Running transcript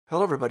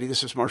Hello, everybody.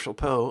 This is Marshall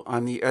Poe.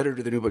 I'm the editor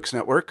of the New Books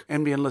Network.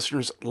 NBN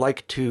listeners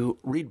like to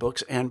read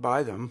books and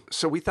buy them.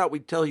 So we thought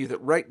we'd tell you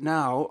that right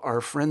now, our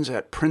friends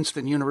at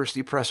Princeton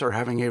University Press are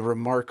having a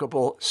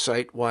remarkable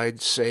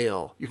site-wide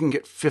sale. You can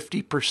get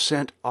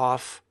 50%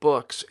 off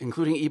books,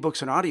 including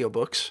ebooks and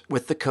audiobooks,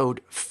 with the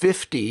code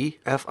 50,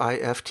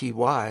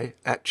 F-I-F-T-Y,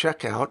 at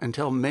checkout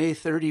until May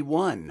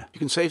 31. You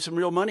can save some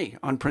real money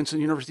on Princeton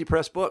University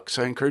Press books.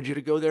 I encourage you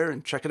to go there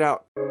and check it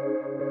out.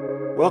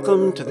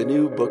 Welcome to the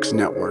New Books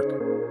Network.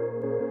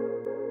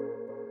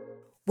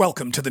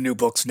 Welcome to the New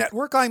Books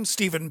Network. I'm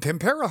Stephen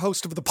Pimpera,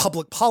 host of the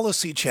Public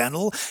Policy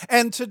Channel,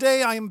 and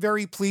today I am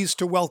very pleased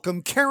to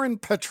welcome Karen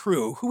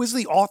Petrou, who is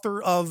the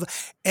author of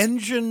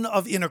Engine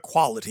of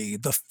Inequality,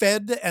 The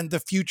Fed and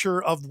the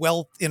Future of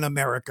Wealth in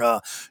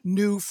America,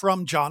 new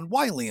from John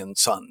Wiley &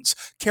 Sons.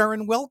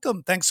 Karen,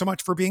 welcome. Thanks so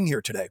much for being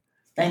here today.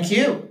 Thank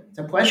you. It's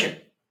a pleasure.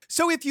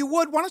 So if you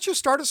would, why don't you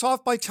start us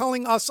off by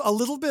telling us a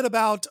little bit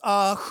about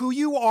who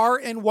you are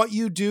and what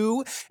you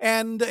do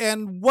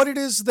and what it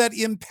is that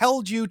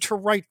impelled you to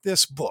write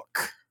this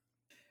book?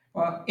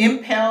 Well,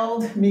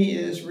 impelled me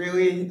is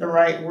really the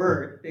right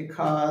word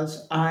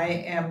because I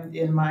am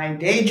in my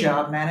day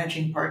job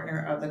managing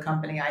partner of the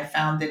company I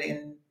founded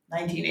in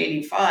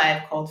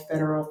 1985 called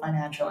Federal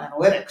Financial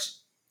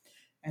Analytics.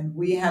 And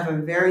we have a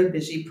very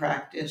busy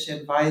practice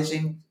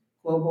advising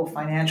global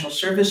financial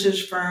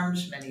services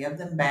firms, many of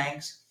them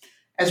banks,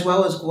 as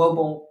well as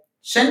global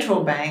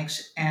central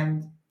banks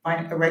and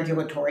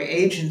regulatory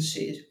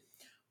agencies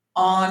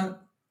on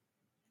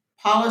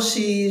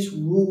policies,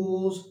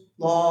 rules,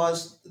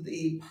 laws,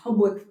 the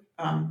public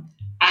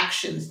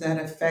actions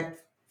that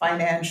affect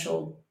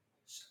financial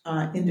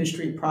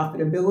industry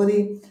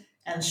profitability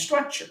and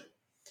structure.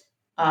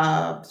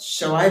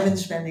 So I've been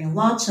spending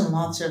lots and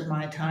lots of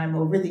my time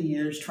over the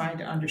years trying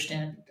to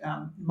understand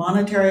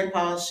monetary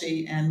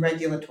policy and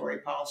regulatory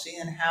policy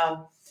and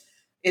how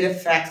it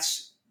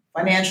affects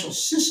financial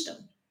system.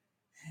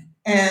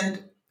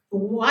 And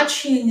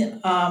watching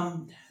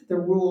the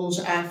rules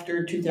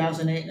after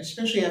 2008, and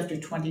especially after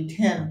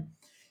 2010,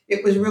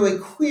 it was really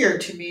clear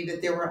to me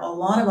that there were a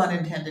lot of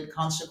unintended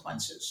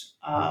consequences,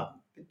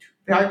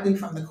 partly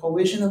from the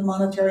collision of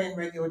monetary and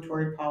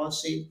regulatory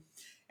policy,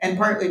 and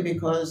partly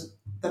because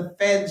the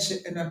Feds,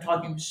 and I'm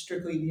talking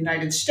strictly the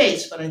United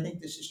States, but I think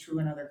this is true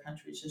in other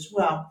countries as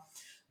well,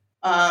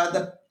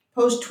 the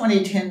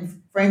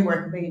post-2010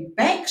 framework made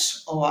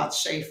banks a lot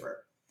safer.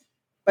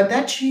 But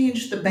that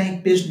changed the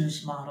bank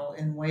business model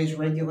in ways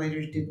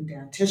regulators didn't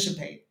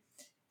anticipate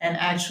and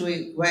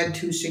actually led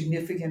to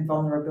significant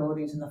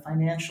vulnerabilities in the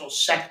financial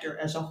sector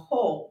as a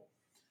whole.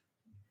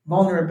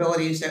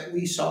 Vulnerabilities that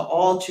we saw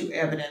all too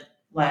evident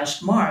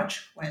last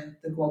March when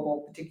the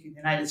global, particularly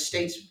the United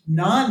States,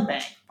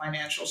 non-bank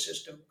financial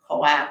system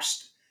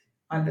collapsed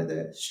under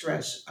the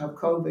stress of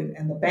COVID,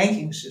 and the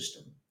banking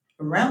system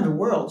around the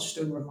world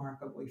stood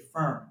remarkably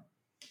firm.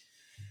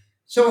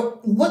 So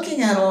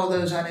looking at all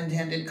those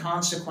unintended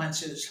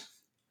consequences,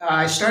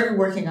 I started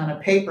working on a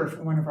paper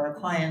for one of our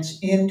clients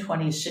in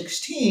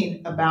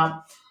 2016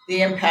 about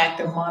the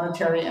impact of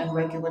monetary and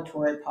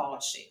regulatory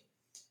policy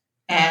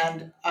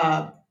and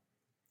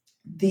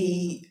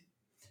the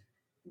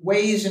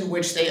ways in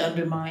which they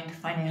undermined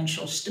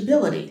financial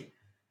stability.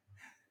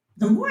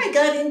 The more I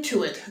got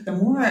into it, the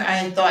more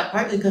I thought,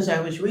 partly because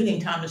I was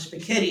reading Thomas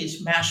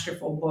Piketty's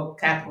masterful book,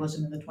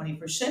 Capitalism in the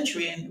 21st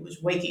Century, and it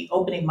was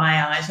opening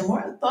my eyes, the more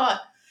I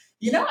thought,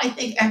 I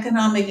think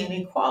economic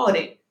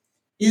inequality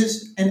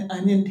is an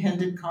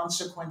unintended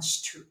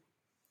consequence too.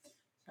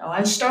 So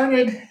I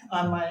started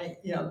on my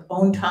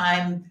own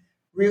time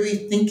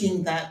really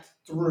thinking that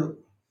through.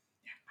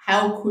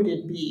 How could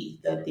it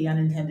be that the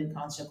unintended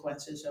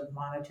consequences of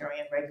monetary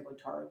and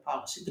regulatory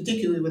policy,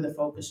 particularly with a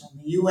focus on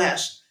the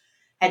U.S.,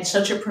 had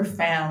such a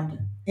profound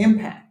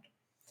impact?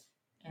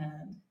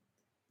 And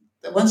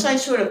once I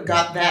sort of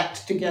got that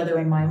together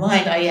in my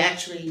mind, I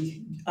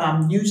actually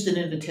used an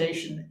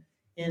invitation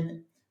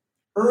in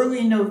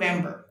early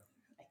November,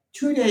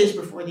 2 days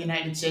before the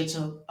United States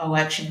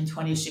election in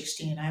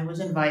 2016. I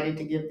was invited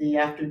to give the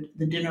after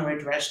the dinner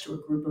address to a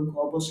group of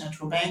global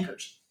central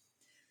bankers.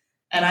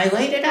 And I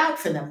laid it out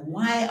for them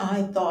why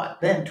I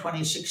thought then,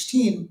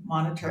 2016,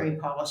 monetary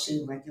policy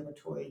and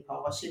regulatory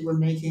policy were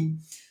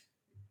making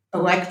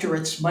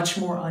electorates much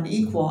more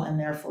unequal and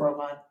therefore a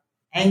lot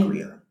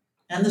angrier.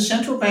 And the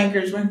central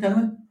bankers went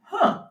kind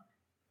of,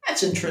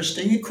 that's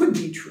interesting. It could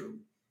be true.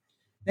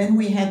 Then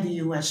we had the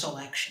US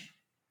election.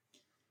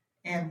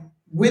 And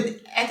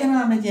with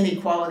economic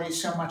inequality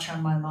so much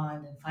on my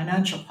mind and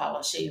financial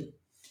policy,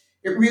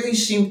 it really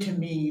seemed to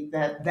me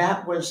that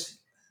that was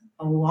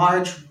a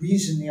large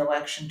reason the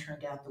election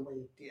turned out the way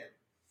it did.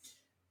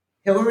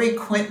 Hillary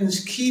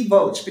Clinton's key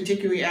votes,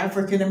 particularly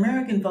African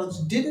American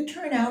votes, didn't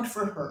turn out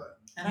for her.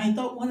 And I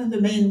thought one of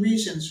the main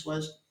reasons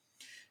was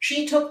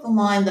she took the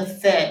line the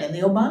Fed and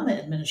the Obama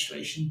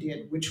administration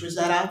did, which was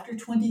that after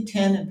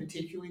 2010 and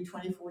particularly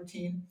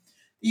 2014,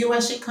 the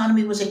US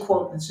economy was a,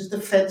 quote, this is the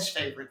Fed's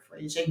favorite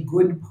phrase, a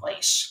good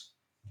place.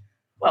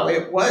 Well,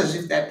 it was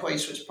if that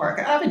place was Park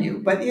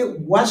Avenue, but it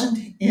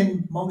wasn't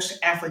in most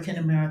African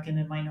American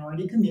and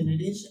minority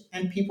communities,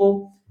 and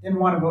people didn't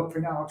want to vote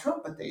for Donald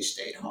Trump, but they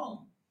stayed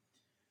home.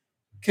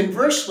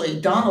 Conversely,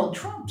 Donald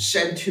Trump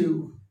said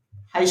to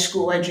high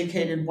school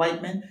educated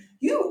white men,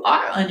 "You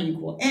are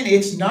unequal, and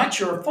it's not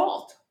your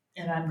fault,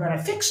 and I'm going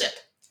to fix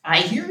it.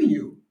 I hear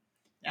you."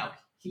 Now,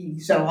 he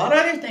said a lot of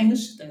other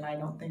things that I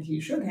don't think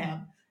he should have,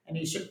 and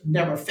he should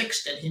never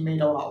fixed it. He made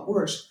it a lot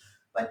worse.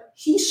 But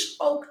he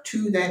spoke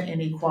to that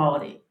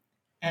inequality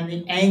and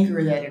the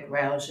anger that it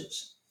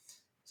rouses.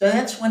 So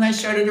that's when I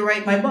started to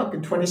write my book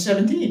in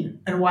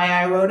 2017, and why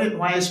I wrote it and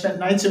why I spent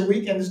nights and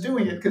weekends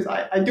doing it, because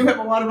I do have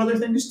a lot of other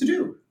things to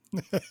do.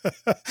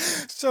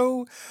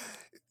 so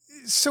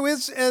so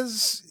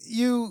as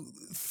you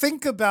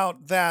think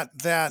about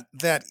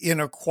that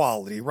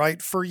inequality,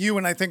 right? For you,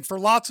 and I think for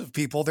lots of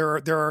people, there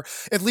are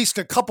at least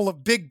a couple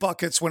of big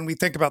buckets when we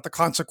think about the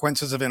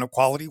consequences of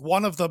inequality.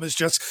 One of them is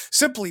just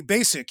simply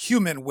basic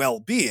human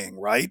well-being,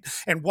 right?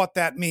 And what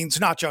that means,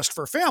 not just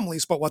for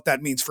families, but what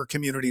that means for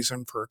communities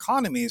and for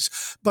economies.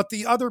 But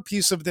the other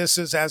piece of this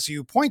is, as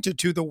you pointed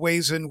to, the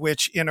ways in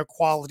which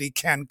inequality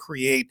can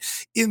create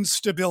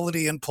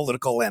instability in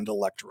political and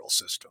electoral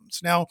systems.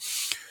 Now,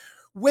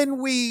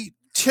 when we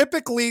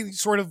typically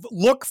sort of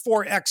look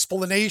for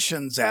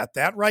explanations at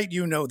that, right?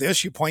 You know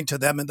this, you point to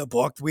them in the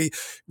book.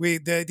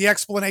 The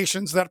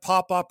explanations that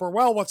pop up are,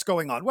 well, what's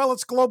going on? Well,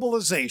 it's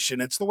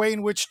globalization. It's the way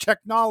in which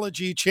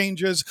technology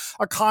changes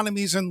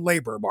economies and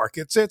labor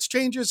markets. It's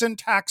changes in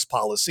tax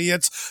policy.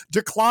 It's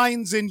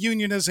declines in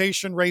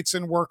unionization rates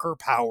and worker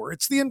power.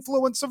 It's the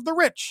influence of the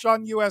rich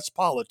on U.S.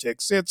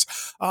 politics. It's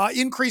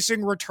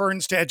increasing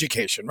returns to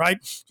education, right?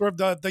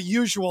 Sort of the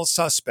usual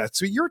suspects.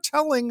 So you're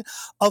telling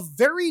a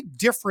very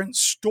different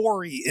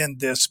story in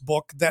this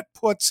book that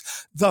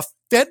puts the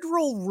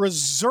Federal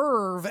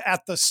Reserve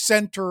at the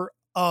center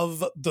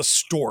of the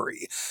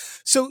story.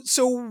 So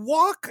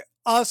walk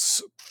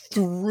us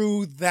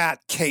through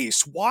that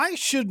case. Why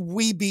should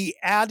we be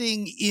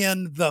adding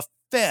in the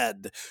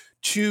Fed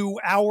to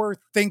our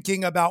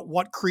thinking about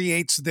what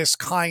creates this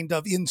kind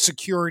of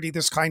insecurity,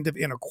 this kind of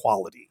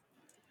inequality?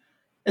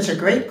 It's a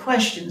great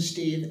question,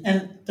 Steve.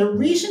 And the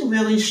reason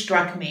really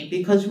struck me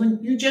because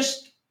when you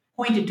just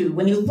pointed to,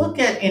 when you look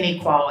at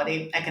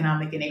inequality,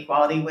 economic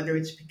inequality, whether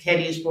it's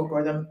Piketty's book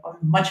or the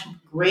much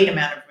great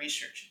amount of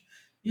research,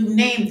 you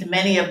named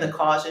many of the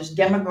causes,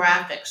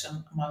 demographics,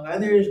 among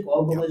others,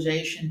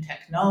 globalization,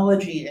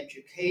 technology,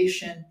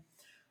 education,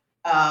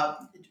 uh,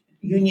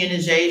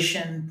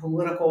 unionization,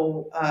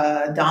 political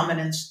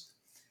dominance.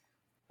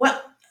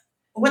 What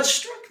what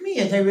struck me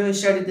as I really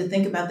started to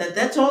think about that,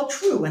 that's all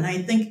true. And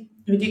I think,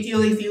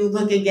 particularly if you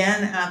look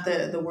again at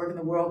the work in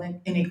the World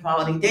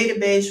Inequality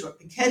Database or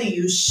Piketty,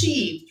 you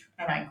see,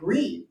 and I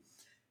agree,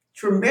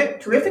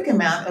 terrific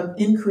amount of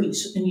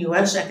increase in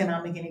US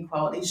economic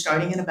inequality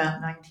starting in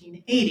about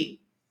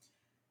 1980.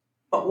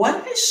 But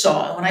what I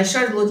saw when I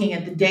started looking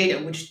at the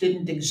data, which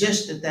didn't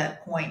exist at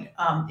that point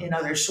in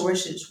other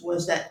sources,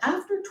 was that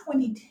after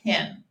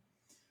 2010,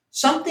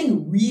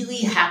 something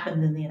really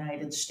happened in the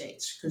United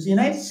States, because the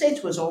United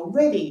States was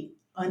already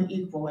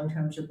unequal in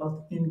terms of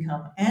both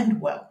income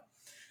and wealth.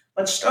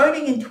 But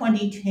starting in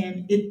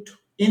 2010,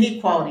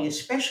 inequality,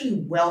 especially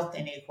wealth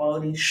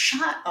inequality,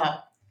 shot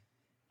up.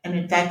 And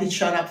in fact, it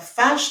shot up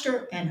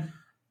faster and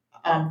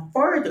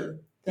farther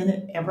than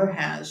it ever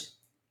has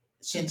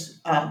since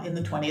in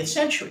the 20th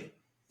century.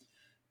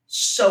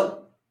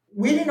 So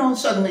we didn't all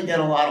suddenly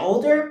get a lot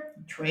older.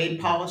 Trade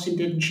policy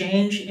didn't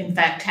change. In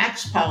fact,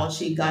 tax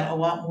policy got a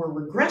lot more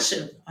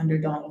regressive under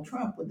Donald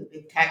Trump with the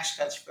big tax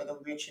cuts for the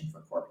rich and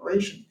for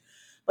corporations.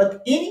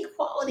 But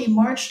inequality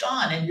marched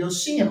on, and you'll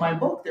see in my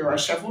book there are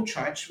several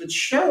charts which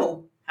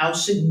show how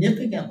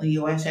significantly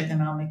US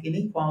economic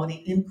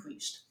inequality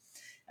increased.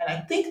 And I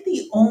think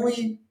the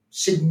only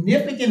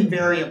significant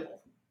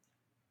variable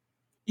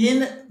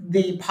in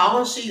the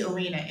policy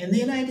arena in the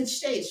United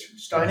States,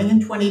 starting in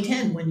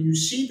 2010, when you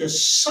see the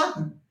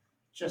sudden,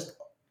 just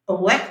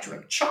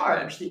electric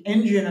charge, the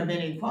engine of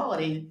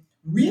inequality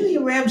really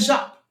revs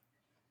up.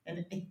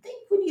 And I think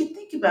when you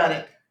think about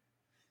it,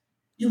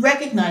 you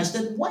recognize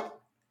that what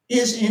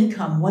is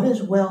income, what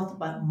is wealth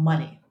but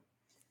money?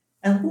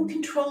 And who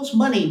controls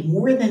money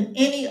more than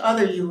any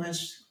other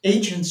US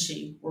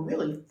agency or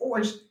really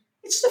force?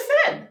 It's the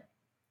Fed.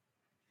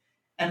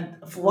 And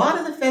a lot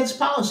of the Fed's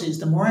policies,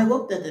 the more I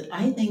looked at it,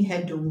 I think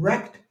had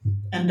direct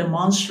and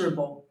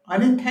demonstrable,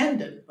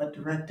 unintended, but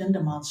direct and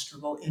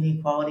demonstrable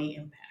inequality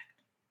impact.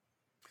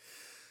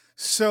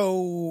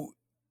 So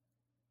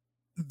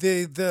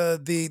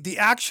the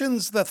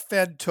actions the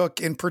Fed took,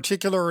 in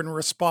particular in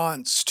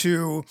response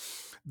to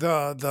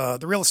the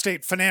real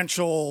estate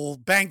financial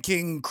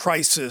banking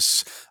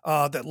crisis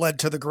that led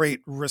to the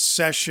Great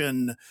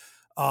Recession,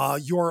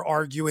 you're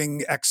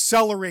arguing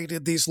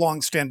accelerated these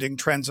longstanding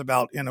trends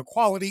about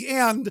inequality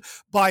and,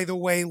 by the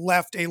way,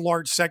 left a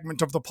large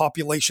segment of the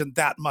population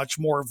that much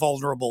more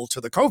vulnerable to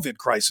the COVID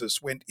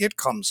crisis when it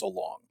comes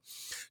along.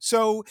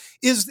 So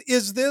is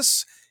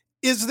this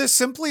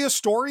simply a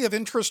story of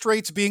interest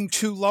rates being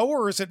too low,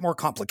 or is it more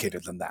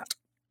complicated than that?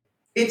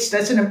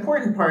 That's an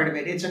important part of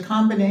it. It's a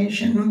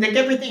combination, like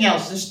everything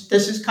else.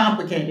 This is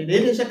complicated.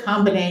 It is a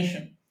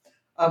combination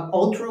of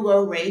ultra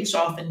low rates,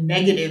 often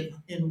negative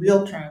in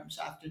real terms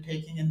after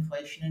taking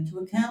inflation into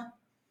account.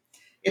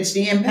 It's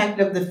the impact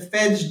of the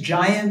Fed's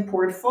giant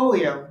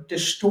portfolio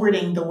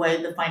distorting the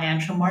way the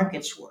financial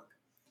markets work.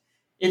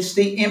 It's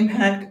the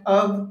impact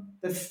of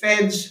the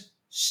Fed's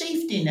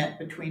safety net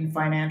between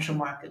financial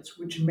markets,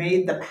 which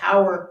made the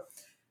power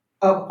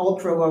of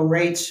ultra low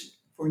rates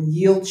for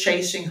yield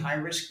chasing, high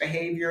risk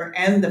behavior,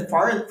 and the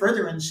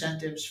further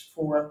incentives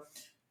for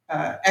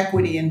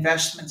equity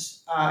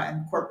investments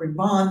and corporate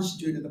bonds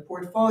due to the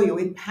portfolio.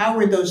 It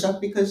powered those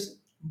up because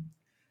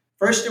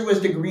first there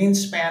was the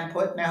Greenspan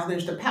put, now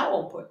there's the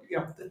Powell put.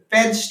 The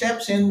Fed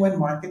steps in when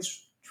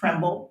markets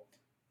tremble,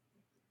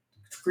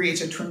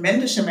 creates a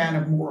tremendous amount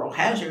of moral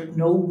hazard,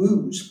 no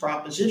lose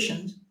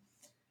propositions.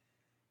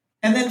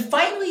 And then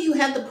finally, you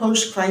had the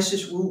post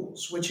crisis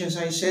rules, which, as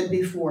I said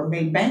before,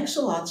 made banks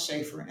a lot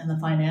safer and the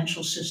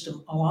financial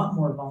system a lot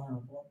more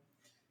vulnerable,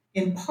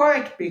 in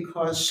part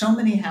because so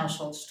many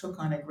households took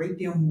on a great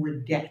deal more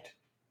debt.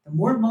 The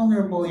more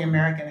vulnerable the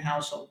American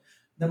household,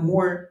 the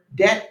more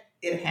debt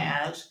it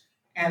has,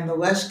 and the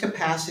less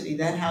capacity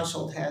that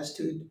household has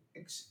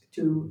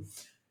to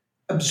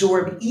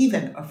absorb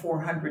even a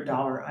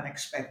 $400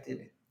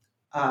 unexpected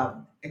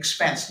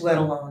expense, let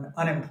alone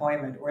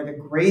unemployment or the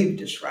grave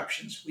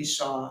disruptions we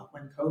saw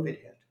when COVID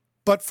hit.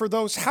 But for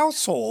those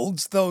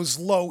households, those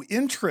low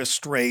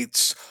interest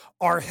rates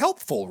are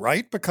helpful,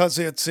 right? Because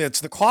it's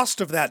the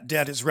cost of that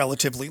debt is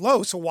relatively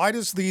low. So why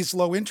does these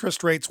low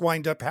interest rates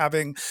wind up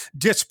having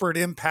disparate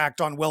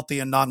impact on wealthy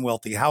and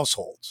non-wealthy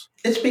households?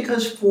 It's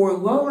because for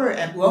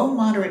low,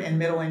 moderate, and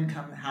middle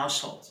income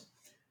households,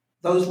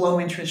 those low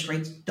interest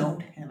rates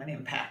don't have an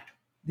impact.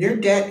 Their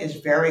debt is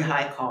very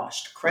high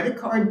cost. Credit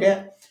card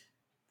debt,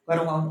 let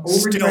alone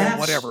overdrafts. Still,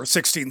 whatever,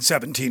 16,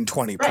 17,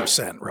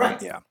 20%,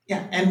 right? Yeah.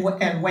 Yeah. And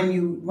when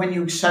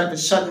you have a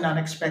sudden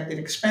unexpected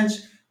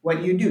expense,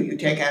 what do? You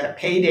take out a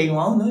payday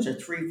loan. Those are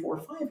 3,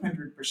 4,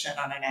 500%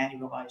 on an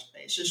annualized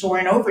basis, or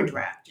an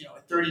overdraft,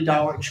 a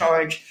 $30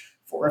 charge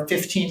for a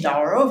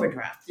 $15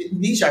 overdraft.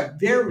 These are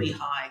very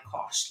high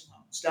cost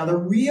loans. Now, the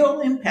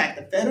real impact,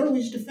 the Fed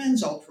always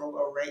defends ultra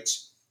low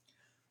rates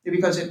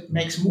because it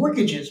makes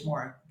mortgages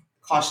more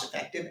cost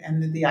effective.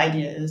 And the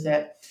idea is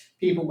that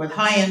people with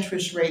high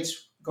interest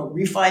rates go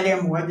refi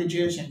their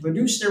mortgages and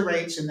reduce their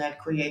rates, and that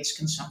creates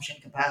consumption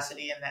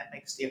capacity, and that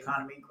makes the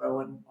economy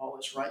grow and all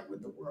is right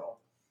with the world.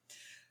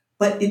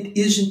 But it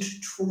isn't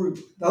true.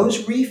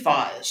 Those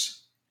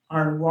refis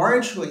are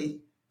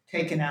largely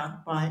taken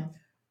out by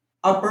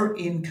upper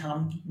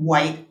income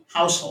white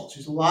households.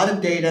 There's a lot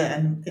of data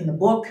in the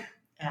book,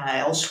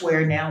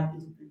 elsewhere now.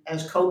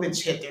 As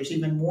COVID's hit, there's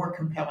even more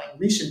compelling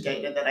recent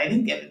data that I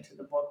didn't get into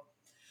the book,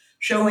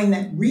 showing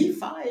that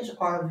refis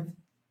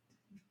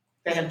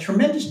they have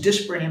tremendous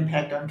disparate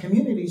impact on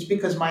communities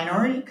because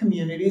minority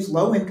communities,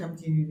 low income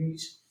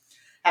communities,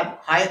 have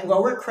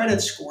lower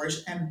credit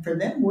scores, and for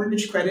them,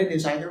 mortgage credit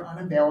is either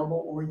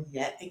unavailable or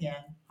yet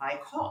again high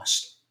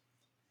cost.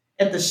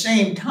 At the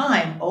same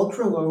time,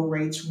 ultra low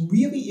rates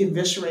really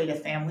eviscerate a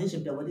family's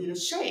ability to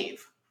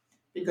save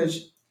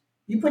because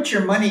you put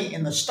your money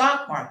in the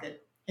stock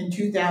market in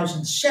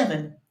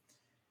 2007.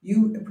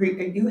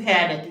 You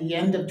had at the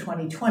end of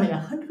 2020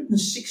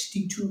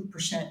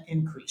 162%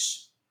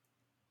 increase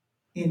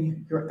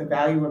in the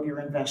value of your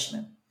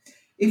investment.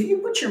 If you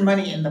put your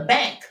money in the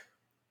bank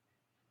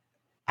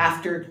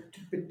after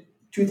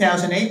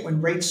 2008,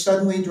 when rates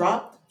suddenly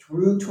dropped,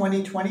 through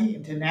 2020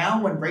 into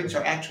now, when rates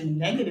are actually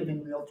negative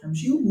in real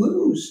terms, you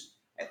lose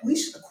at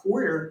least a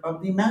quarter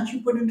of the amount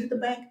you put into the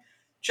bank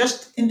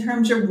just in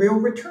terms of real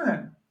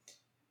return.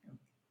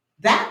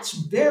 That's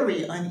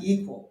very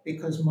unequal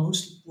because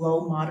most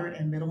low, moderate,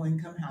 and middle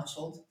income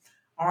households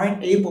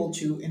aren't able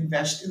to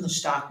invest in the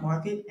stock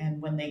market.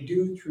 And when they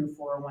do through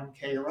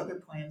 401k or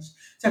other plans,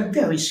 it's a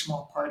very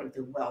small part of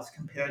their wealth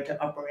compared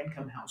to upper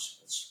income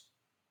households.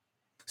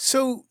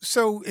 So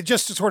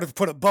just to sort of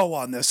put a bow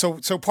on this,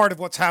 so part of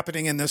what's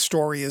happening in this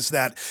story is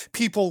that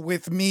people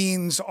with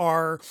means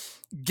are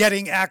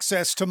getting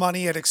access to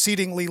money at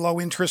exceedingly low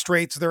interest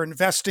rates. They're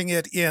investing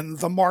it in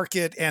the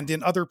market and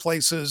in other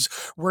places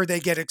where they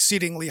get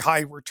exceedingly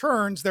high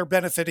returns. They're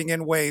benefiting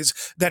in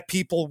ways that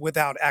people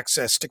without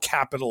access to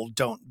capital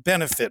don't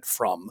benefit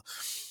from.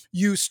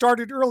 You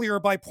started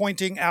earlier by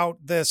pointing out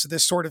this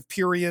sort of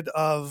period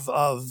of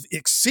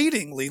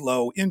exceedingly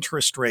low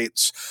interest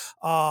rates,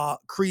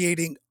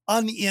 creating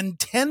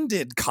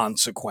unintended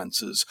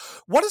consequences.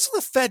 What does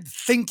the Fed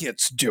think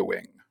it's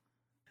doing?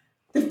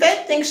 The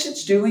Fed thinks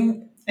it's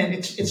doing, and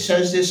it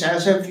says this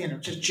as of,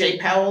 just Jay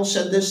Powell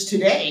said this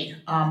today.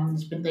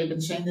 They've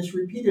been saying this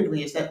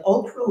repeatedly, is that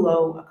ultra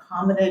low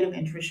accommodative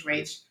interest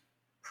rates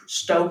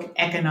stoke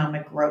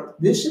economic growth.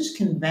 This is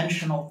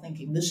conventional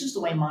thinking. This is the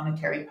way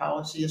monetary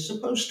policy is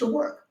supposed to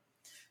work.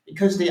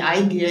 Because the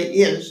idea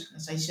is,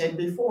 as I said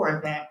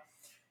before, that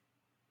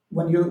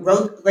when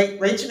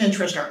rates of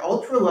interest are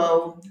ultra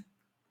low,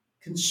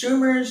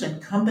 consumers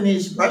and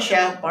companies rush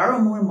out, borrow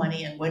more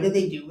money, and what do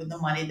they do with the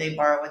money they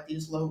borrow at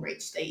these low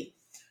rates? They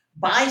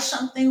buy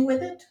something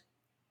with it,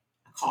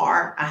 a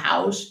car, a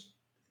house.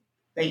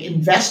 They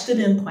invest it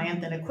in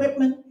plant and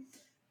equipment.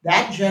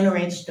 That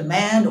generates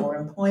demand or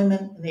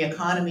employment, and the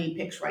economy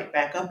picks right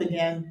back up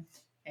again.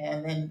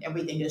 And then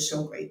everything is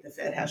so great, the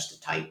Fed has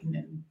to tighten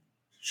and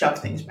shove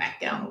things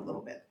back down a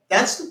little bit.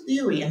 That's the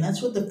theory, and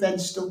that's what the Fed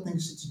still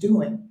thinks it's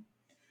doing.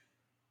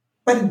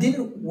 But it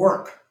didn't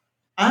work.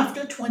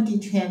 After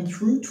 2010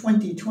 through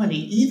 2020,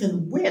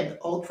 even with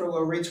ultra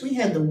low rates, we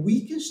had the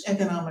weakest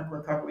economic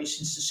recovery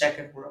since the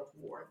Second World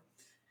War,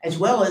 as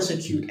well as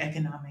acute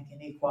economic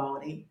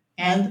inequality,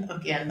 and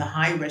again, the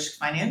high risk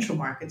financial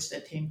markets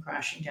that came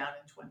crashing down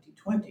in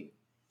 2020.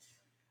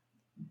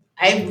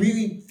 I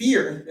really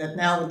fear that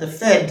now with the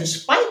Fed,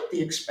 despite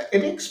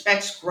it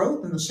expects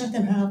growth in the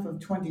second half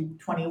of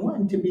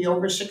 2021 to be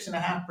over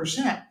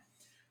 6.5%,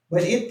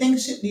 but it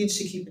thinks it needs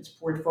to keep its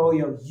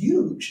portfolio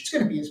huge. It's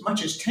going to be as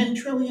much as $10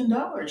 trillion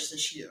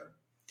this year,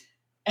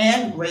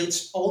 and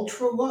rates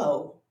ultra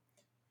low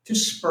to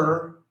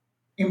spur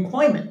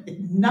employment.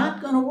 It's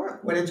not going to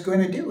work. What it's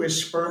going to do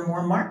is spur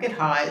more market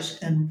highs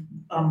and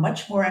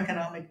much more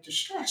economic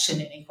distress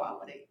and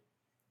inequality.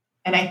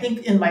 And I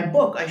think in my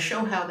book, I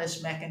show how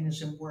this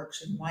mechanism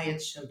works and why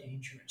it's so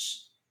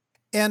dangerous.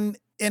 And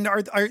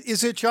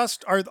is it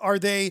just are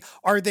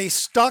they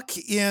stuck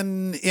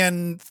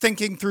in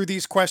thinking through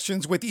these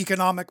questions with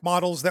economic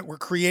models that were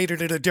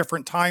created at a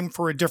different time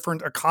for a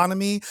different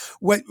economy?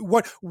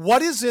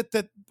 What is it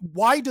that,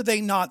 why do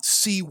they not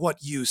see what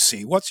you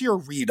see? What's your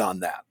read on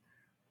that?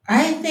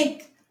 I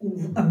think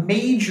a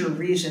major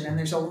reason, and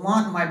there's a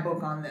lot in my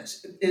book on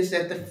this, is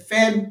that the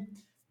Fed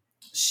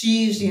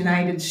sees the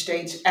United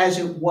States as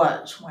it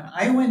was. When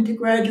I went to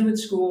graduate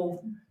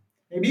school,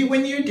 maybe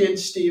when you did,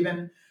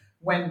 Stephen,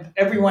 when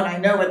everyone I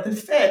know at the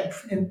Fed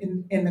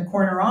in the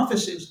corner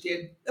offices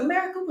did,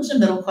 America was a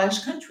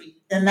middle-class country.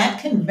 And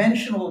that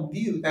conventional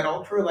view that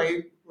ultra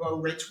low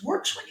rates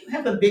works when you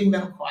have a big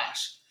middle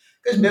class,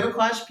 because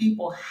middle-class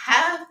people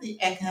have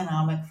the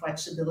economic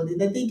flexibility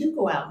that they do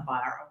go out and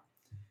borrow.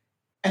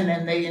 And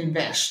then they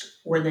invest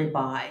or they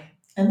buy.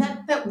 And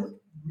that worked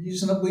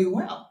reasonably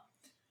well.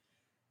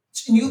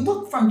 And you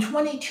look from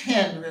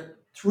 2010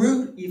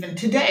 through even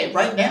today,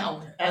 right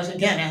now, as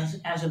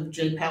of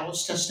Jay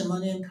Powell's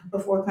testimony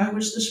before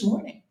Congress this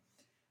morning,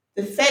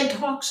 the Fed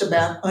talks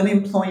about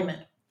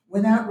unemployment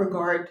without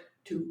regard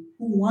to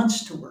who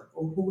wants to work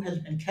or who has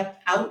been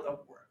kept out of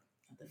work.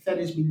 The Fed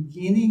is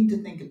beginning to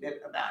think a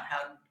bit about how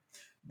to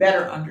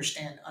better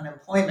understand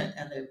unemployment,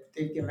 and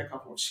they've given a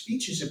couple of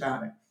speeches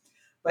about it.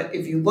 But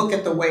if you look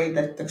at the way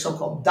that the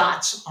so-called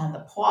dots on the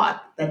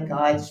plot that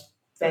guides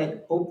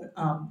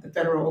the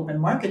Federal Open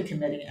Market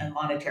Committee and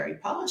monetary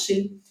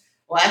policy,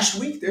 last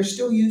week they're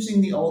still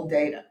using the old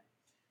data.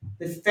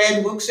 The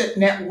Fed looks at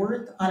net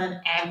worth on an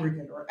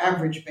aggregate or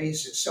average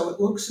basis. So it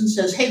looks and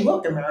says, hey,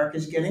 look,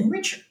 America's getting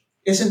richer.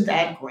 Isn't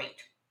that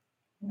great?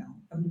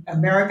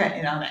 America,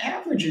 on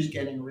average, is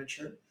getting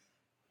richer,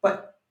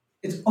 but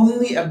it's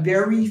only a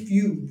very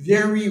few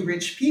very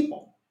rich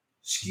people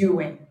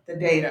skewing the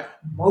data.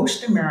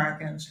 Most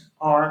Americans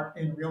are,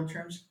 in real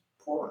terms,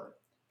 poorer,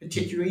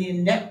 particularly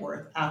in net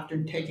worth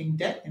after taking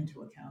debt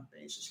into account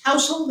basis.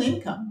 Household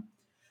income.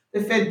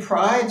 The Fed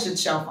prides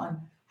itself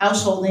on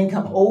household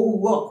income. Oh,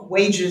 look,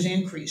 wages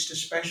increased,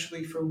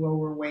 especially for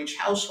lower wage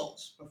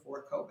households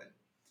before COVID.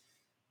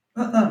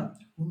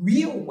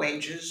 Real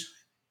wages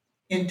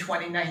in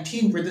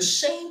 2019 were the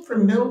same for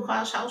middle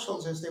class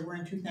households as they were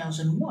in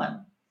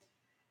 2001.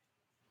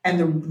 And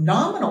the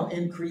nominal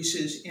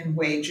increases in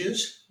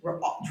wages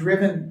were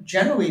driven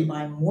generally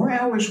by more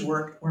hours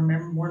worked or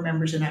more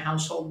members in a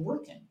household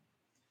working,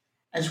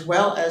 as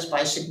well as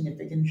by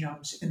significant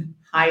jumps in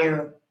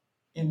higher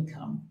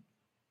income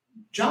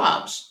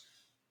jobs.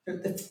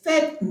 The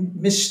Fed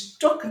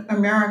mistook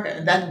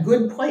America, that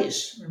good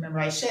place. Remember,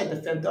 I said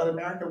the Fed thought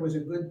America was a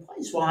good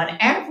place. Well, on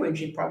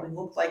average, it probably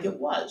looked like it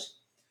was.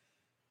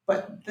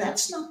 But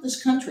that's not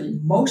this country.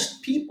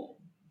 Most people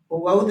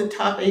below the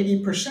top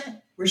 80%.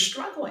 We're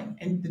struggling,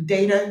 and the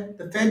data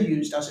the Fed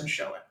used doesn't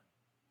show it.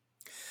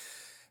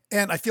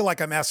 And I feel like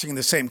I'm asking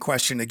the same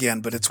question again,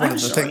 but it's one of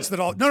the things that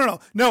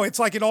no, it's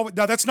like it all,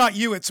 no, that's not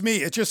you, it's me.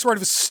 It just sort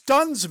of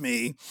stuns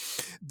me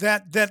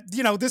that,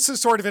 this is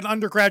sort of an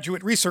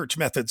undergraduate research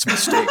methods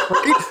mistake,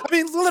 right? I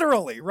mean,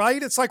 literally,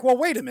 right? It's like, well,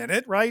 wait a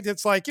minute, right?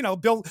 It's like, Jeff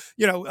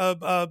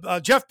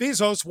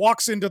Bezos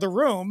walks into the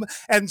room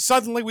and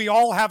suddenly we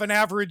all have an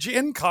average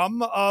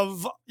income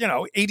of,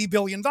 $80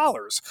 billion.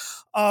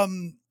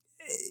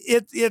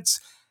 It's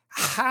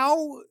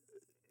how,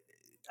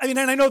 I mean,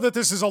 and I know that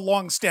this is a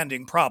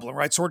long-standing problem,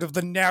 right? Sort of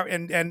the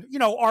and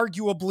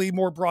arguably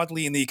more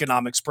broadly in the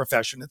economics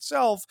profession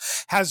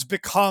itself has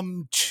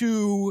become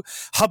too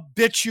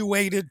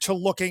habituated to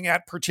looking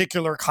at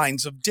particular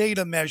kinds of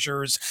data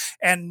measures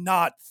and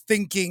not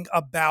thinking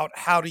about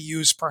how to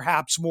use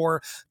perhaps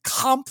more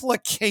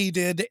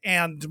complicated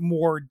and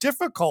more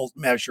difficult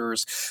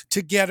measures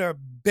to get a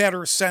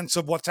better sense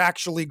of what's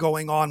actually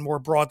going on more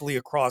broadly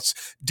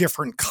across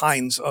different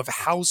kinds of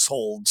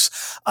households.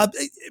 I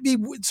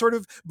mean, sort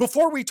of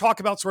before we talk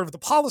about sort of the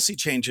policy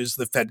changes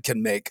the Fed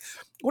can make,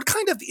 what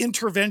kind of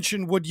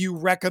intervention would you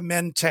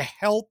recommend to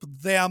help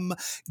them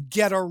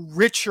get a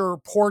richer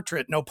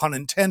portrait, no pun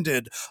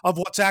intended, of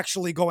what's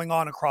actually going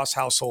on across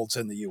households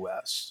in the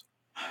U.S.?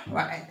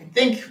 Well, I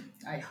think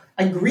I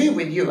agree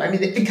with you. I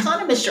mean, the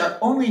economists are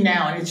only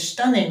now, and it's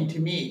stunning to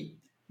me,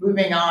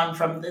 moving on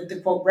from the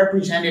quote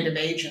representative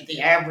agent, the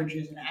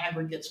averages and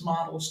aggregates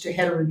models, to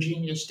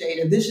heterogeneous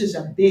data. This is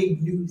a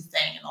big new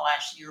thing in the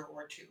last year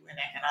or two in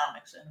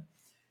economics, and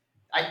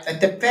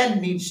the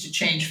Fed needs to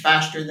change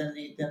faster than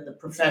the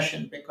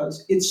profession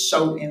because it's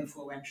so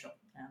influential.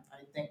 And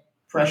I think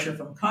pressure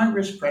from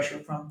Congress, pressure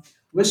from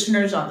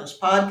listeners on this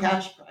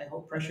podcast, I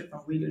hope pressure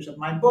from readers of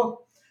my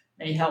book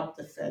may help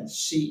the Fed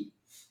see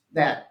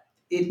that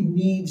it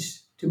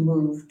needs to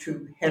move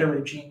to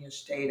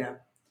heterogeneous data.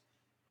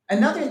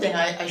 Another thing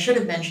I should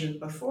have mentioned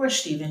before,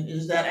 Stephen,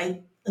 is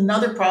that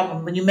another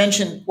problem, when you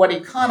mentioned what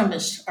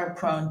economists are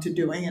prone to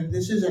doing, and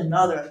this is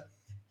another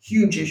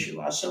huge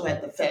issue also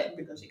at the Fed,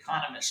 because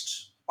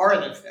economists are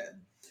the Fed.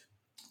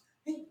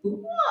 They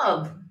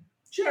love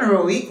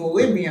general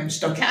equilibrium,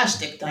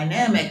 stochastic,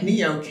 dynamic,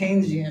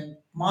 neo-Keynesian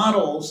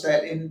models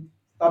that in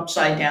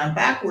upside down,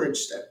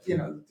 backwards, that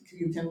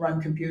you can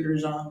run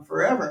computers on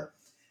forever.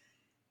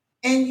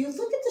 And you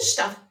look at this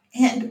stuff,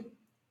 and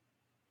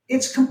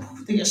it's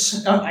completely.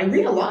 I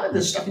read a lot of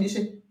this stuff, and you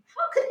say,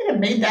 how could it have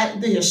made that?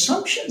 The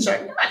assumptions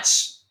are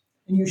nuts.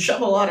 And you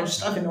shove a lot of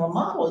stuff into a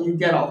model, you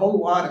get a whole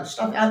lot of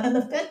stuff out, and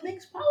the Fed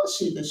makes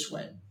policy this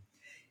way.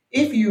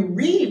 If you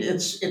read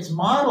its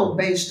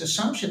model-based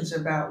assumptions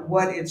about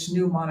what its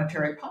new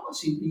monetary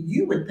policy would be,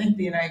 you would think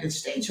the United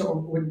States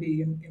would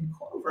be in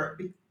clover,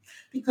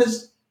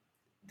 because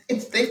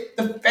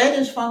the Fed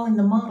is following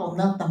the model,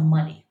 not the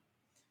money.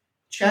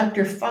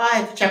 Chapter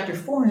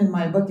 4 in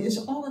my book is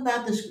all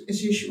about this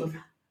issue of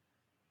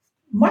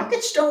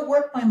markets don't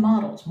work by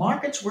models.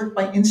 Markets work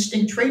by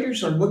instinct.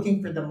 Traders are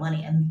looking for the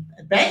money. And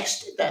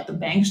banks did that. The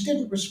banks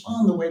didn't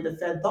respond the way the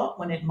Fed thought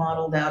when it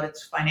modeled out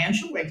its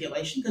financial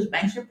regulation, because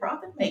banks are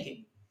profit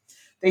making.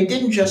 They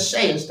didn't just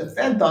say, as the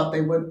Fed thought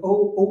they would,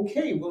 oh,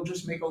 okay, we'll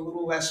just make a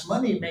little less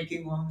money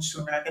making loans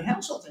to American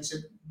households. They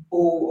said,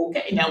 oh,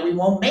 okay, now we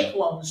won't make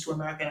loans to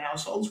American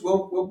households.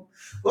 We'll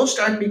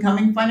start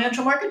becoming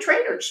financial market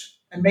traders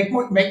and make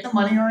the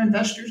money our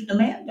investors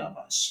demand of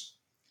us.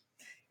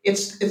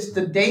 It's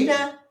the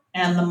data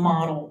and the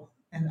model.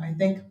 And I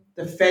think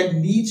the Fed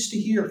needs to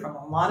hear from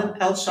a lot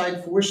of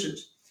outside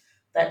forces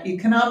that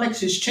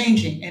economics is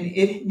changing, and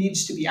it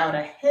needs to be out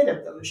ahead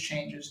of those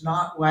changes,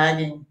 not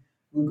lagging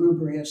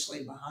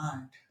lugubriously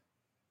behind.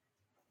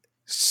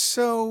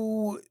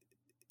 So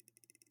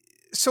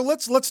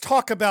let's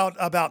talk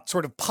about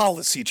sort of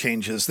policy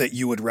changes that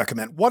you would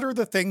recommend. What are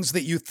the things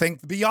that you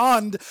think,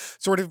 beyond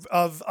sort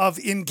of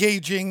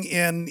engaging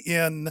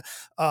in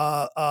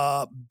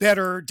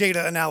better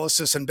data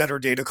analysis and better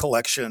data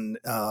collection,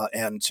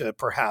 and to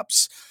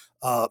perhaps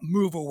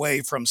move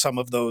away from some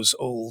of those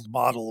old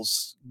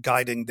models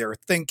guiding their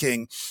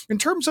thinking, in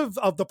terms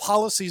of the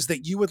policies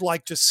that you would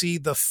like to see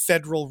the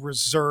Federal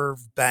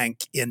Reserve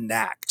Bank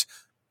enact?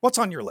 What's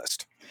on your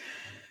list?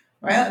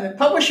 Well, the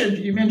publisher,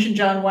 you mentioned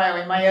John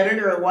Wiley, my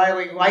editor at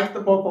Wiley, liked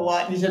the book a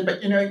lot. And he said,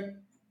 but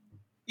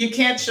you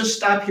can't just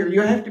stop here.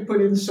 You have to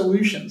put in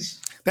solutions.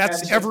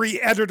 That's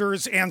every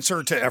editor's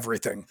answer to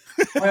everything.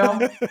 Well,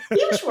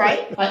 he was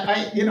right.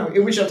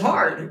 It was just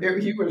hard.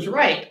 He was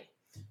right.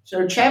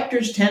 So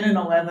chapters 10 and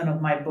 11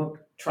 of my book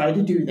try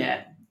to do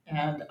that.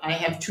 And I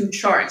have two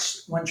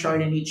charts, one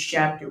chart in each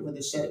chapter with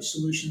a set of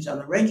solutions on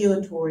the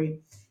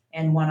regulatory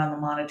and one on the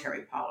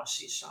monetary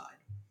policy side.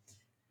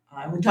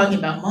 We're talking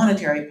about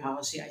monetary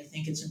policy. I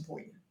think it's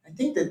important. I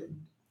think that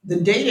the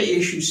data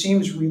issue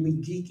seems really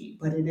geeky,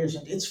 but it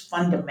isn't. It's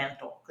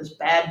fundamental, because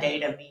bad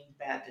data means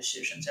bad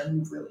decisions, and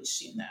we've really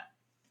seen that.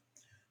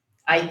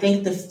 I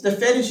think the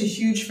Fed is a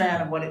huge fan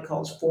of what it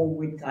calls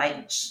forward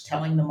guidance,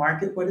 telling the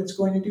market what it's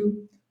going to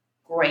do.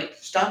 Great.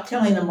 Stop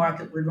telling the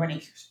market we're going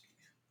to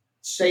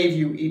save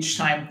you each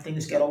time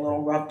things get a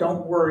little rough.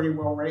 Don't worry,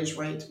 we'll raise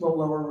rates, we'll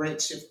lower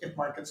rates if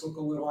markets look a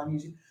little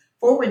uneasy.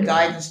 Forward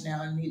guidance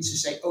now needs to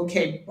say,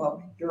 okay,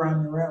 well, you're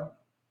on your own.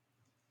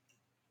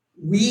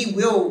 We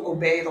will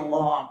obey the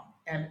law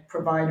and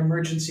provide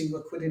emergency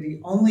liquidity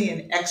only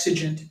in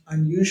exigent,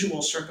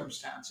 unusual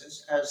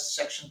circumstances, as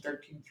Section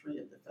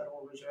 13.3 of the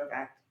Federal Reserve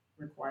Act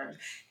requires.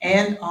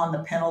 And on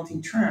the penalty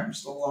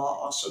terms, the law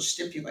also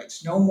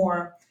stipulates no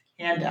more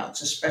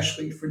handouts,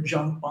 especially for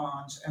junk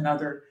bonds and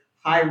other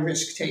high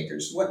risk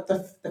takers. What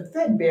the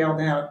Fed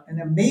bailed out an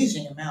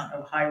amazing amount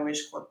of high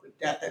risk corporate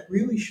debt that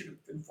really should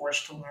have been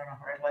forced to learn a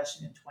hard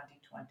lesson in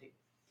 2020.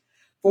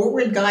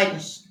 Forward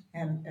guidance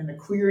and a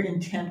clear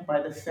intent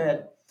by the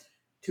Fed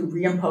to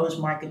reimpose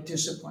market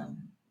discipline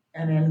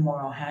and end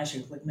moral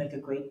hazard would make a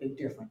great big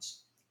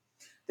difference.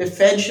 The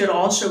Fed should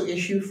also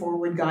issue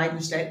forward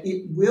guidance that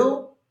it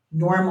will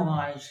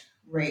normalize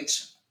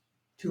rates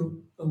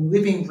to a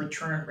living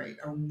return rate,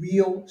 a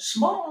real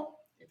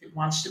small, if it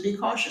wants to be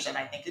cautious, and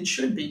I think it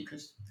should be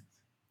because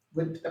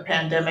with the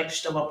pandemic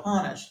still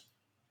upon us,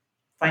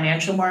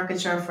 financial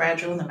markets are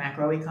fragile, the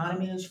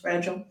macroeconomy is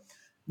fragile.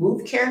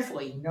 Move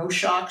carefully, no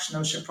shocks,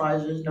 no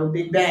surprises, no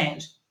big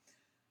bangs,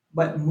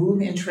 but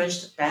move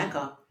interest back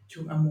up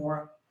to a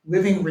more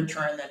living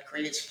return that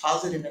creates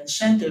positive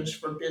incentives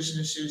for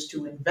businesses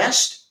to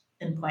invest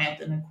in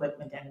plant and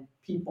equipment and in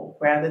people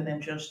rather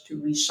than just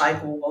to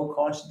recycle low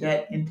cost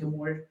debt into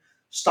more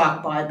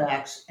stock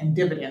buybacks and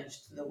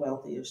dividends to the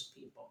wealthiest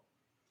people.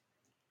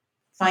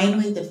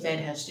 Finally, the Fed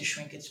has to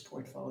shrink its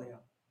portfolio.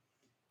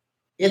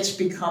 It's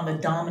become a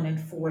dominant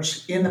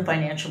force in the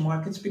financial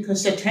markets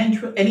because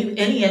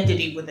any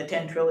entity with a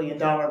 $10 trillion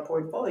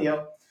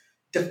portfolio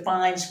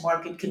defines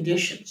market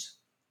conditions.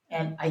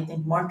 And I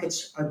think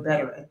markets are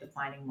better at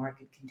defining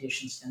market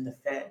conditions than the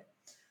Fed.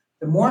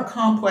 The more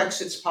complex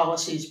its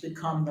policies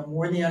become, the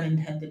more the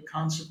unintended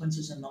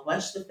consequences and the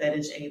less the Fed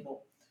is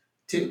able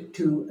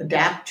to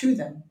adapt to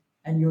them.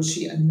 And you'll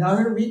see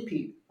another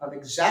repeat of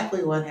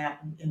exactly what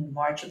happened in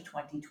March of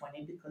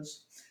 2020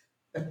 because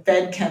the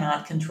Fed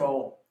cannot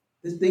control.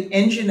 The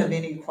engine of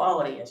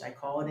inequality, as I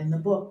call it in the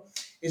book,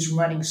 is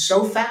running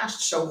so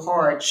fast, so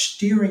hard,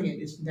 steering it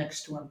is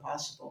next to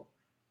impossible.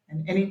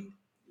 And you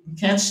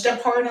can't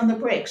step hard on the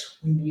brakes.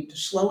 We need to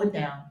slow it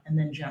down and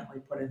then gently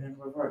put it in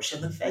reverse.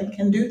 And the Fed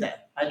can do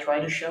that. I try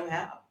to show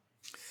how.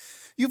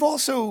 You've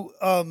also,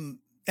 and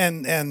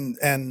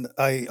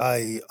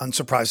I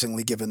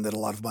unsurprisingly, given that a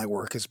lot of my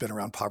work has been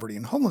around poverty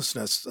and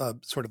homelessness,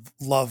 sort of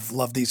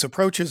love these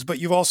approaches, but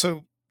you've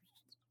also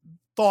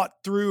thought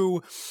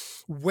through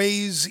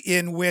ways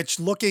in which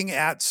looking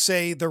at,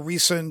 say, the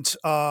recent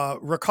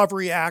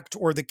Recovery Act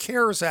or the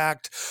CARES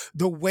Act,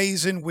 the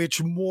ways in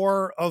which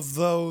more of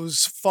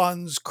those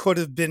funds could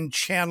have been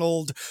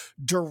channeled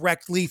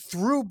directly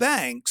through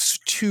banks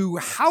to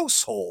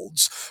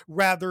households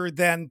rather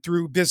than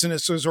through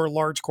businesses or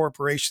large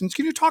corporations.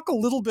 Can you talk a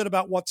little bit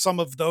about what some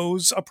of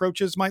those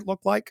approaches might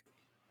look like?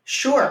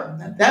 Sure.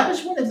 That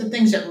was one of the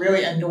things that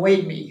really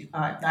annoyed me,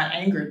 not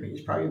angered me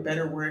is probably a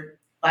better word,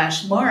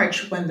 last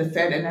March when the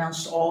Fed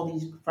announced all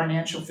these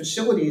financial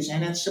facilities,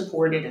 and it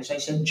supported, as I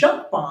said,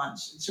 junk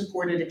bonds. It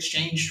supported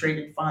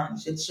exchange-traded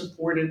funds. It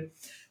supported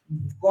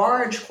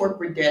large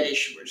corporate debt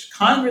issuers.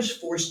 Congress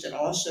forced it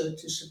also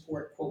to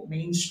support, quote,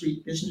 Main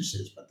Street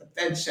businesses, but the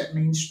Fed set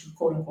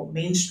quote unquote,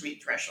 Main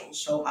Street thresholds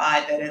so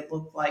high that it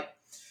looked like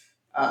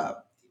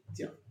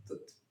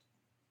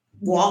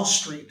Wall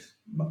Street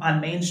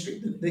on Main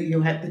Street.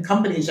 You had the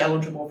companies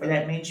eligible for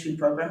that Main Street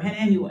program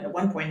had at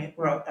one point it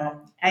wrote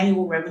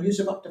annual revenues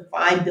of up to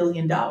 $5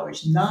 billion,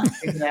 not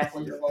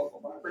exactly your local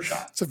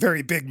barbershop. It's a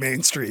very big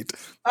Main Street.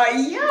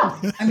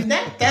 Yeah, I mean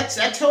that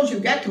tells you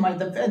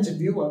the Fed's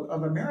view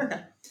of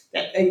America.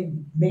 That a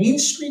Main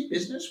Street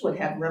business would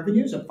have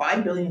revenues of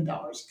 $5 billion.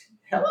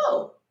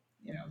 Hello,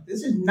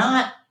 this is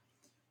not.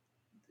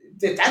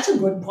 That's a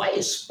good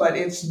place, but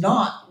it's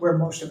not where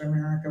most of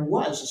America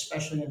was,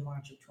 especially in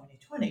March of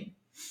 2020.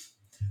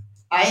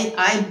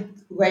 I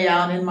lay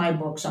out in my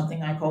book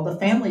something I call the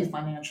family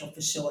financial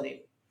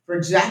facility for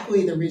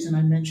exactly the reason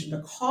I mentioned.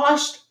 The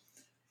cost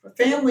for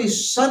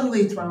families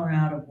suddenly thrown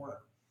out of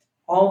work,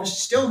 all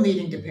still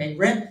needing to pay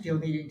rent, still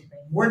needing to pay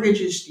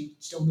mortgages,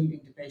 still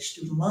needing to pay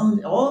student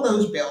loans, all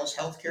those bills,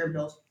 healthcare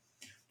bills,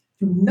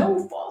 through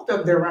no fault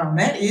of their own.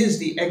 That is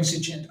the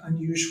exigent,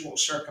 unusual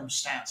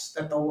circumstance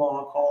that the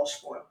law calls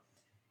for.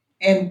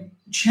 And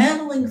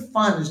channeling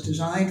funds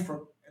designed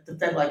for, the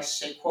Fed likes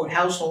to say, quote,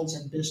 households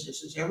and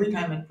businesses. Every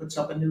time it puts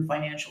up a new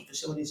financial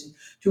facilities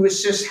to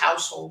assist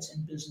households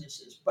and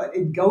businesses. But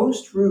it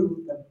goes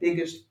through the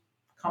biggest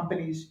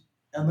companies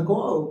on the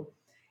globe.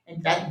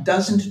 And that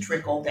doesn't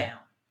trickle down.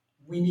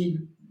 We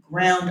need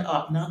ground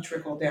up, not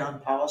trickle down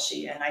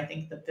policy. And I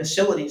think the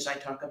facilities I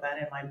talk about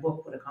in my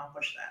book would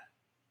accomplish that.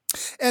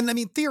 And I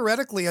mean,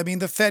 theoretically,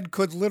 the Fed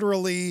could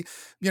literally,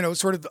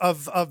 sort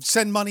of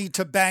send money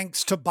to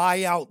banks to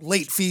buy out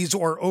late fees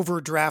or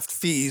overdraft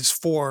fees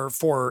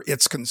for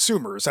its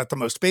consumers at the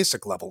most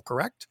basic level,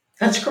 correct?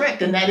 That's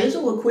correct. And that is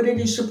a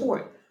liquidity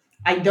support.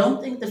 I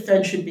don't think the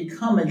Fed should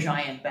become a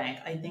giant bank.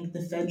 I think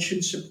the Fed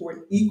should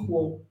support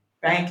equal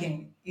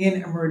banking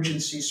in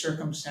emergency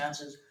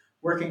circumstances,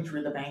 working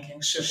through the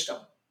banking system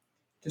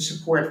to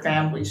support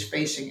families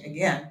facing,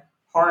 again,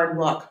 hard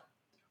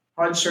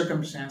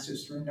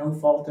circumstances through no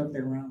fault of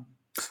their own.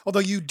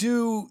 Although you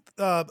do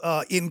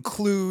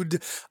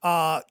include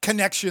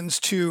connections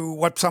to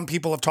what some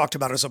people have talked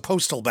about as a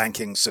postal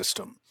banking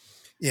system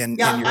in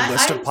your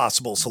list of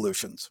possible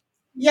solutions.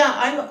 Yeah,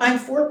 I'm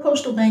for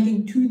postal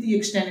banking to the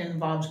extent it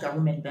involves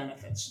government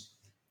benefits.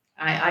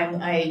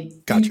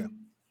 Gotcha.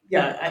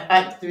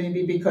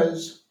 maybe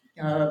because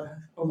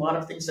a lot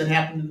of things that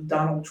happened to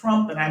Donald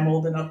Trump, and I'm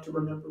old enough to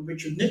remember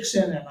Richard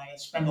Nixon, and I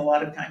spend a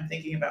lot of time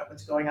thinking about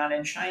what's going on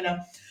in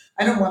China.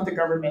 I don't want the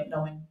government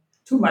knowing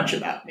too much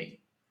about me.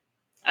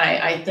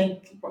 I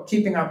think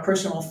keeping our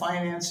personal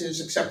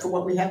finances, except for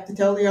what we have to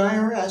tell the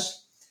IRS,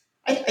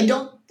 I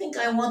don't think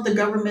I want the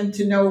government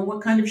to know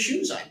what kind of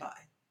shoes I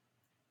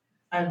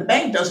buy. The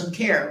bank doesn't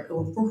care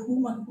to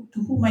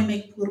whom I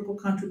make political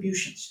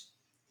contributions.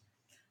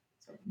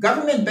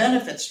 Government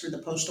benefits through the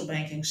postal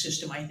banking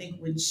system, I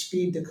think, would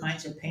speed the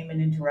kinds of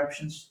payment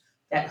interruptions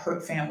that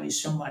hurt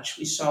families so much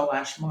we saw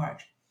last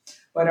March.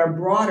 But our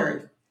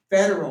broader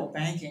federal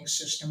banking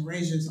system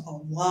raises a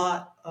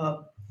lot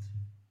of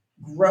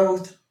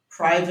growth,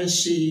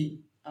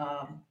 privacy,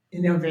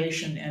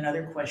 innovation, and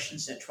other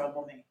questions that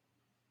trouble me.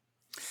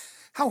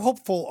 How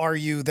hopeful are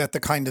you that the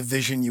kind of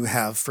vision you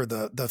have for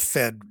the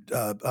Fed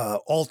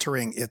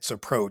altering its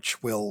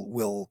approach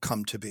will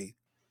come to be?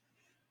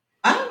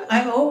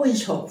 I'm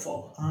always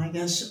hopeful. I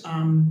guess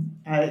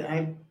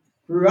I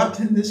grew up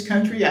in this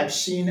country. I've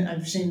seen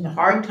the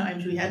hard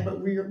times we had,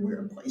 but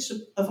we're a place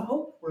of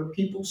hope where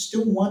people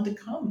still want to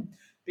come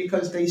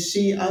because they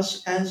see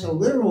us as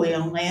literally a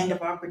land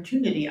of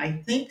opportunity. I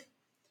think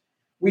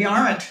we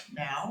aren't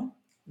now.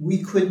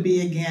 We could be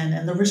again.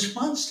 And the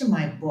response to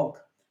my book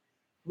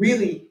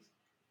really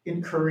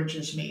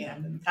encourages me.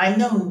 I'm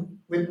known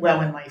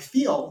well in my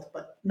field,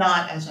 but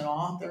not as an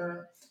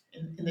author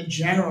in the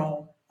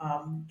general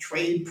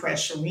trade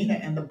press arena.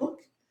 And the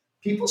book,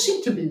 people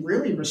seem to be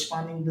really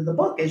responding to the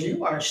book as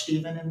you are,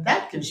 Stephen, and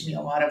that gives me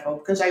a lot of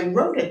hope because I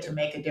wrote it to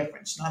make a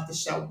difference, not to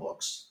sell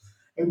books.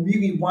 I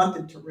really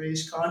wanted to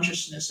raise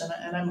consciousness,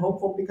 and I'm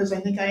hopeful because I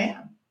think I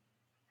am.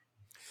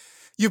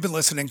 You've been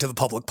listening to the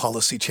Public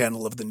Policy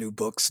Channel of the New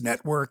Books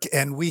Network,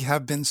 and we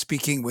have been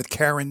speaking with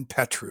Karen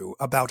Petrou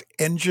about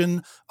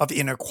Engine of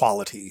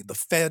Inequality, the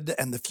Fed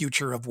and the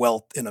Future of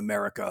Wealth in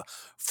America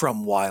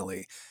from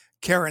Wiley.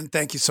 Karen,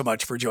 thank you so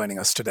much for joining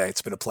us today.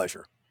 It's been a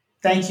pleasure.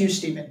 Thank you,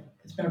 Stephen.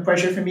 It's been a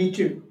pleasure for me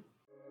too.